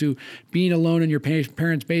opposed to being alone in your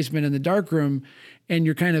parents' basement in the darkroom. And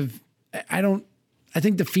you're kind of, I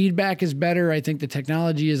think the feedback is better. I think the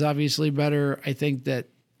technology is obviously better. I think that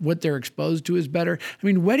what they're exposed to is better. I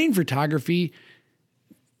mean, wedding photography,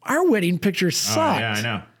 our wedding pictures sucked. Yeah, I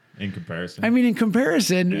know. In comparison. I mean,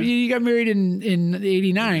 you got married in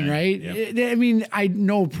 89, right? Yep. I mean,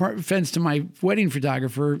 no offense to my wedding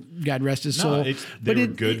photographer, God rest his soul. They were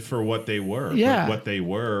good for what they were. Yeah. But what they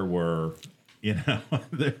were,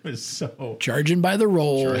 there was so... Charging by the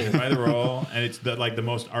roll. And it's the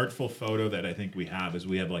most artful photo that I think we have is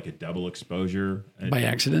we have like a double exposure. By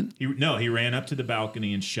accident? He ran up to the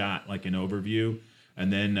balcony and shot like an overview.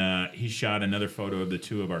 And then he shot another photo of the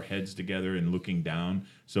two of our heads together and looking down.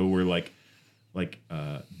 So we're like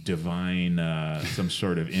divine, some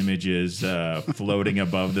sort of images floating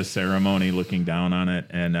above the ceremony, looking down on it.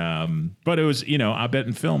 And but it was, I bet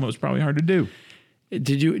in film it was probably hard to do.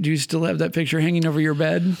 Do you still have that picture hanging over your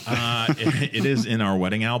bed? It is in our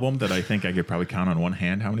wedding album that I think I could probably count on one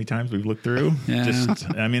hand how many times we've looked through. Yeah.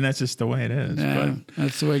 That's just the way it is. Yeah,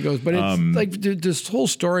 that's the way it goes. But it's like this whole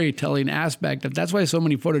storytelling aspect that's why so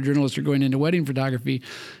many photojournalists are going into wedding photography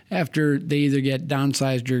after they either get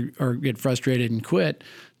downsized or get frustrated and quit.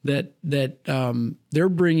 That they're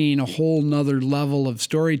bringing a whole nother level of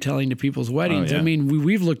storytelling to people's weddings. Oh, yeah. I mean,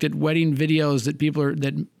 we've looked at wedding videos that people are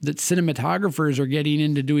that cinematographers are getting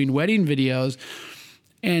into doing wedding videos,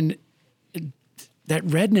 and that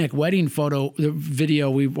redneck wedding video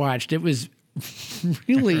we watched, it was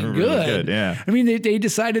really Really good. good, yeah. I mean, they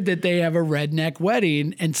decided that they have a redneck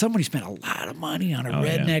wedding, and somebody spent a lot of money on a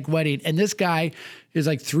redneck wedding. And this guy is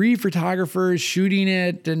like 3 photographers shooting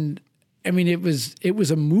it, and I mean, it was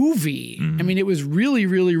a movie. I mean, it was really,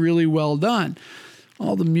 really, really well done.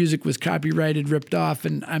 All the music was copyrighted, ripped off,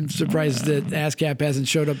 and I'm surprised that ASCAP hasn't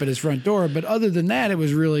showed up at his front door. But other than that, it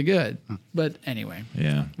was really good. But anyway,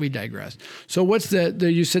 we digress. So what's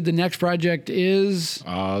you said the next project is?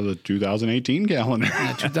 The 2018 calendar.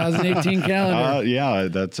 2018 calendar. Yeah,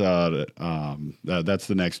 that's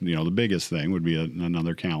the next, the biggest thing would be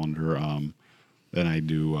another calendar. Then I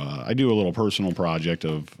do a little personal project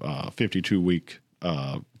of 52-week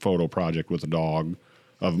photo project with a dog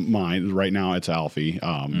of mine. Right now it's Alfie.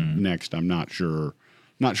 Next, I'm not sure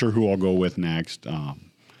who I'll go with next.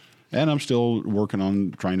 And I'm still working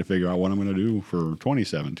on trying to figure out what I'm going to do for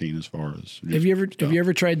 2017 as far as. Have you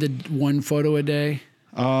ever tried the 1 photo a day?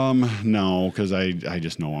 No, because I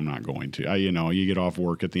just know I'm not going to. You get off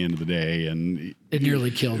work at the end of the day, and it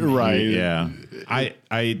nearly killed me. Right? Yeah,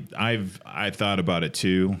 I've thought about it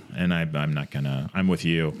too, and I'm not gonna. I'm with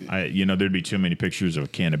you. There'd be too many pictures of a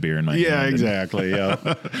can of beer in my hand. Yeah, exactly.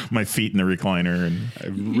 Yeah, my feet in the recliner, and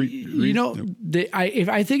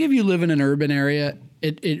I think if you live in an urban area,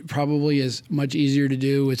 it probably is much easier to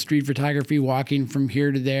do with street photography, walking from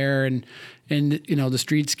here to there, and the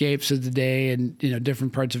streetscapes of the day and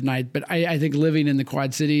different parts of night. But I think living in the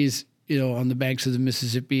Quad Cities, on the banks of the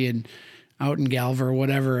Mississippi and out in Galva or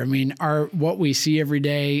whatever, I mean, what we see every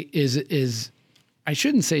day is I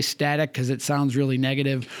shouldn't say static because it sounds really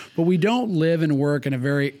negative, but we don't live and work in a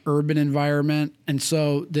very urban environment, and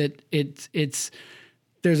so that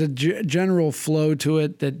there's a general flow to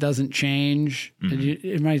it that doesn't change.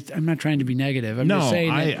 Mm-hmm. I'm not trying to be negative. I'm just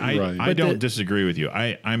saying I don't disagree with you.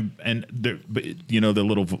 But the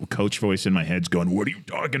little coach voice in my head's going, "What are you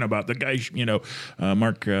talking about?" The guy,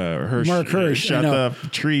 Mark Hirsch. Mark Hirsch shot the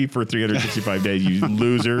tree for 365 days. You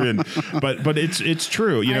loser. But it's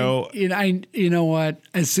true. You know what?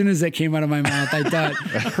 As soon as that came out of my mouth, I thought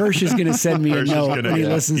Hirsch is going to send me a note when he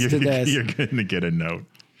listens to this. You're going to get a note.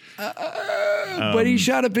 But he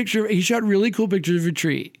shot really cool pictures of a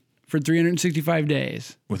tree for 365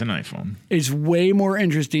 days. With an iPhone. It's way more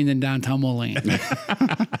interesting than downtown Moline.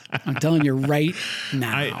 I'm telling you right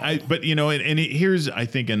now. But here's, I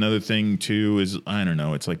think another thing too is, I don't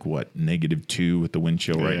know, it's like what, -2 with the wind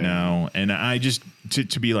chill right now. And I just,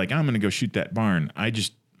 to be like, I'm going to go shoot that barn. I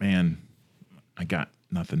got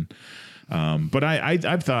nothing. But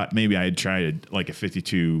I've thought maybe I'd try like a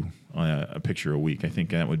 52 a picture a week. I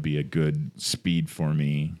think that would be a good speed for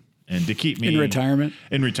me, and to keep me in retirement.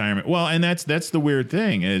 Well, and that's the weird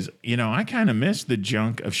thing is, I kind of miss the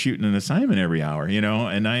junk of shooting an assignment every hour,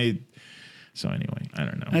 so anyway, I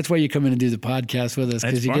don't know. That's why you come in and do the podcast with us,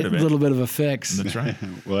 because you get a little bit of a fix. That's right.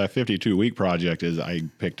 Well, that 52-week project is I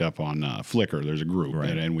picked up on Flickr. There's a group,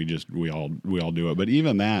 right, and we all do it. But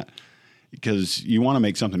even that, because you want to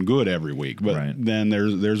make something good every week, but then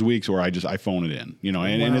there's weeks where I phone it in,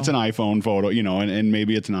 and it's an iPhone photo, and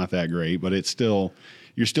maybe it's not that great, but it's still,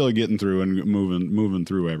 you're still getting through and moving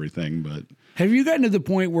through everything. But have you gotten to the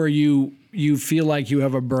point where you feel like you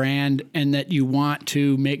have a brand and that you want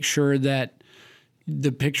to make sure that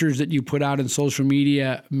the pictures that you put out in social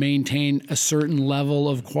media maintain a certain level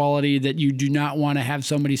of quality, that you do not want to have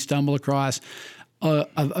somebody stumble across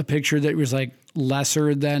a picture that was like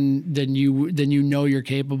lesser than you're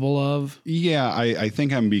capable of? Yeah, I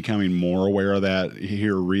think I'm becoming more aware of that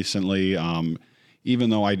here recently. Even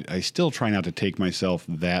though I still try not to take myself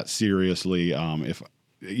that seriously. If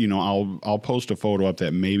I'll post a photo up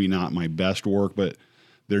that maybe not my best work, but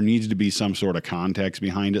there needs to be some sort of context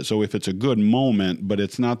behind it. So if it's a good moment, but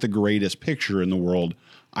it's not the greatest picture in the world,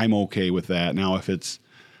 I'm okay with that. Now, if it's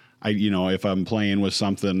if I'm playing with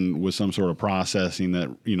something with some sort of processing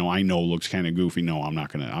that I know looks kind of goofy, no, I'm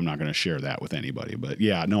not gonna share that with anybody. But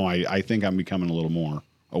yeah, no, I think I'm becoming a little more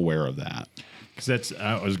aware of that. Because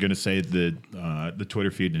I was gonna say the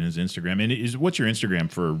Twitter feed and his Instagram. And what's your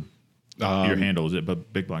Instagram for your handle? Is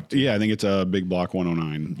it Big Block 2? Yeah, I think it's a Big Block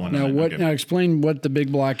 109. Now explain what the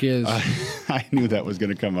Big Block is. I knew that was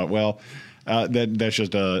going to come up. Well. That's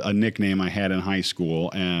just a nickname I had in high school,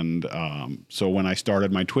 and so when I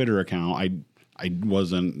started my Twitter account, I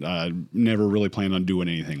wasn't never really planned on doing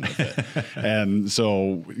anything with it, and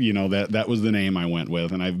so that was the name I went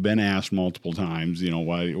with, and I've been asked multiple times,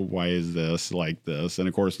 why is this like this, and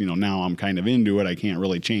of course now I'm kind of into it. I can't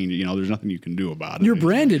really change it. There's nothing you can do about it. You're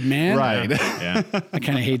branded, man. Right? Yeah. I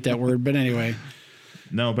kind of hate that word, but anyway.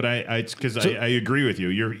 No, but it's because I agree with you.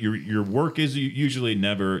 Your work is usually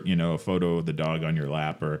never, a photo of the dog on your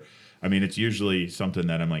lap, or, I mean, it's usually something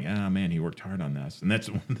that I'm like, oh man, he worked hard on this. And that's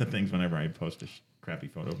one of the things whenever I post a crappy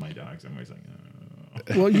photo of my dogs, I'm always like, oh.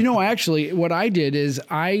 Well, actually, what I did is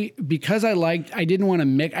I didn't want to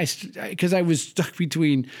mix, because I was stuck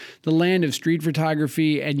between the land of street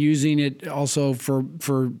photography and using it also for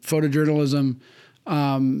photojournalism,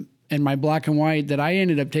 and my black and white, that I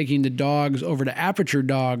ended up taking the dogs over to Aperture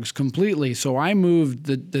Dogs completely. So I moved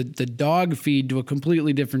the dog feed to a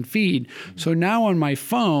completely different feed. So now on my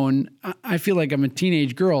phone, I feel like I'm a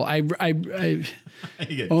teenage girl. I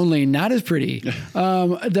only not as pretty.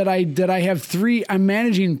 That I have three. I'm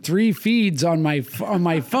managing 3 feeds on my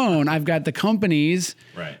phone. I've got the company's,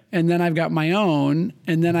 right, and then I've got my own,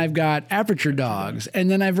 and then I've got Aperture Dogs,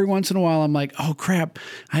 and then every once in a while I'm like, oh crap,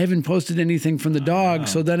 I haven't posted anything from the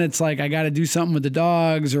dogs. So then it's like I got to do something with the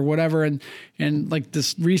dogs or whatever. And like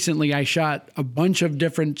this recently, I shot a bunch of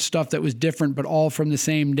different stuff that was different, but all from the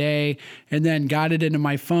same day, and then got it into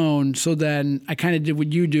my phone. So then I kind of did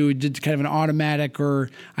what you do, did kind of an automatic, or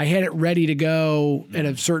I had it ready to go at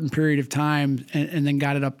a certain period of time, and then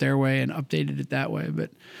got it up their way and updated it that way.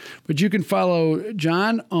 But you can follow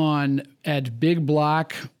John at Big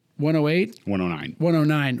Block 108? 109.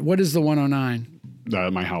 109. What is the 109?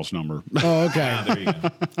 My house number. Oh, okay. There you go.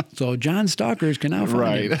 So John Stalkers can now find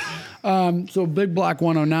Right. it. So Big Block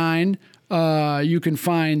 109. You can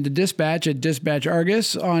find the Dispatch at Dispatch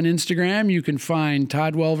Argus on Instagram. You can find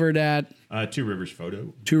Todd Welvert at Two Rivers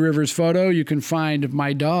Photo. Two Rivers Photo. You can find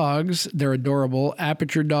my dogs. They're adorable.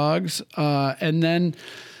 Aperture Dogs. And then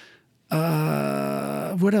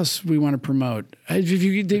what else we want to promote?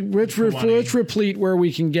 Let's replete where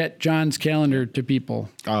we can get John's calendar to people.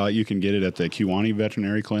 You can get it at the Kewanee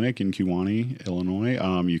Veterinary Clinic in Kewanee, Illinois.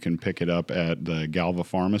 You can pick it up at the Galva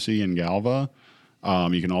Pharmacy in Galva.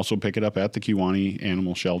 You can also pick it up at the Kewanee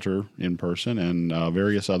Animal Shelter in person, and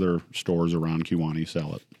various other stores around Kewanee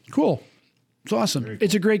sell it. Cool. It's awesome. Cool.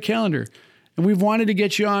 It's a great calendar. And we've wanted to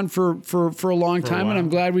get you on for a long time, and I'm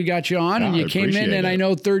glad we got you on. And you came in, and I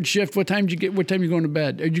know third shift. What time did you get? What time you going to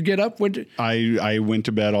bed? Did you get up? I went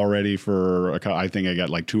to bed already for I think I got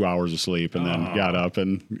like 2 hours of sleep, and then got up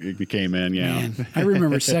and came in. Yeah, man, I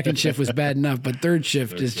remember second shift was bad enough, but third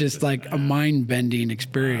shift is just like a mind-bending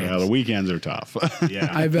experience. Yeah, the weekends are tough.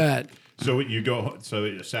 Yeah, I bet. So you go.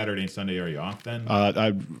 So Saturday and Sunday, are you off then?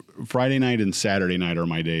 Friday night and Saturday night are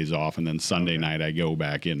my days off, and then Sunday night I go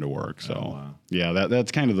back into work. So yeah,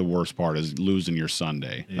 that's kind of the worst part, is losing your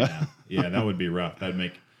Sunday. Yeah, that would be rough. That'd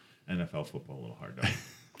make NFL football a little hard.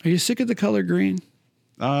 Are you sick of the color green?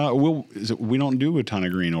 We don't do a ton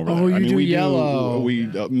of green over there. Oh, you do yellow. We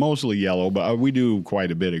mostly yellow, but we do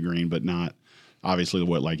quite a bit of green, but not obviously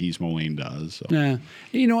what like East Moline does. So. Yeah.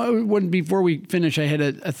 Before we finish, I had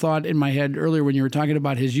a thought in my head earlier when you were talking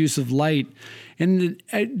about his use of light. And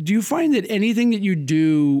do you find that anything that you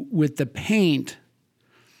do with the paint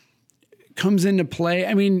comes into play?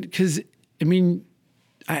 I mean,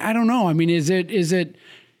 I don't know. I mean, is it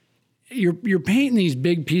you're painting these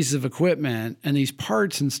big pieces of equipment and these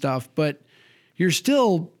parts and stuff, but you're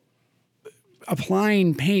still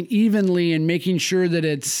applying paint evenly and making sure that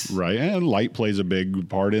it's right. And light plays a big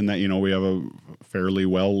part in that. We have a fairly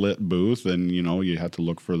well lit booth, and you have to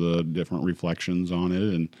look for the different reflections on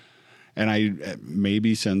it. And I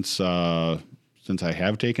maybe since I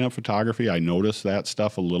have taken up photography, I notice that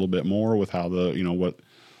stuff a little bit more with how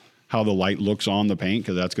how the light looks on the paint,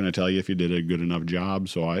 because that's going to tell you if you did a good enough job.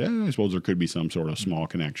 So I suppose there could be some sort of small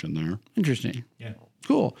connection there. Interesting. Yeah.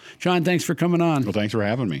 Cool. John, thanks for coming on. Well, thanks for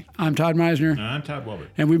having me. I'm Todd Meisner. I'm Todd Welvert.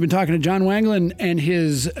 And we've been talking to John Wanglund and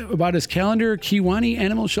about his calendar, Kewanee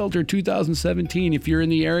Animal Shelter 2017. If you're in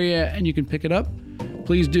the area and you can pick it up,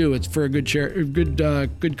 please do. It's for a good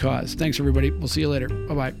cause. Thanks, everybody. We'll see you later.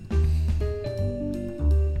 Bye-bye.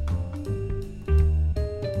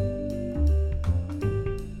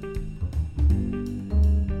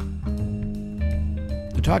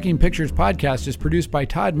 The Talking Pictures podcast is produced by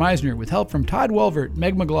Todd Meisner with help from Todd Welvert,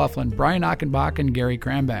 Meg McLaughlin, Brian Achenbach, and Gary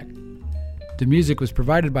Krambeck. The music was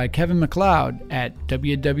provided by Kevin MacLeod at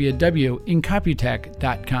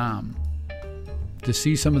www.incomputech.com. To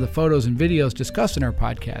see some of the photos and videos discussed in our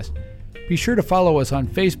podcast, be sure to follow us on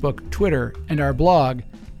Facebook, Twitter, and our blog,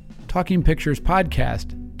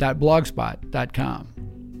 talkingpicturespodcast.blogspot.com.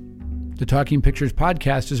 The Talking Pictures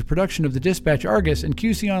podcast is a production of the Dispatch Argus and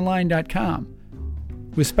QCOnline.com,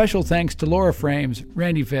 with special thanks to Laura Frames,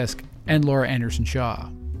 Randy Fisk, and Laura Anderson Shaw.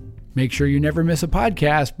 Make sure you never miss a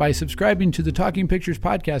podcast by subscribing to the Talking Pictures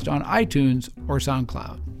podcast on iTunes or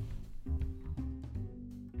SoundCloud.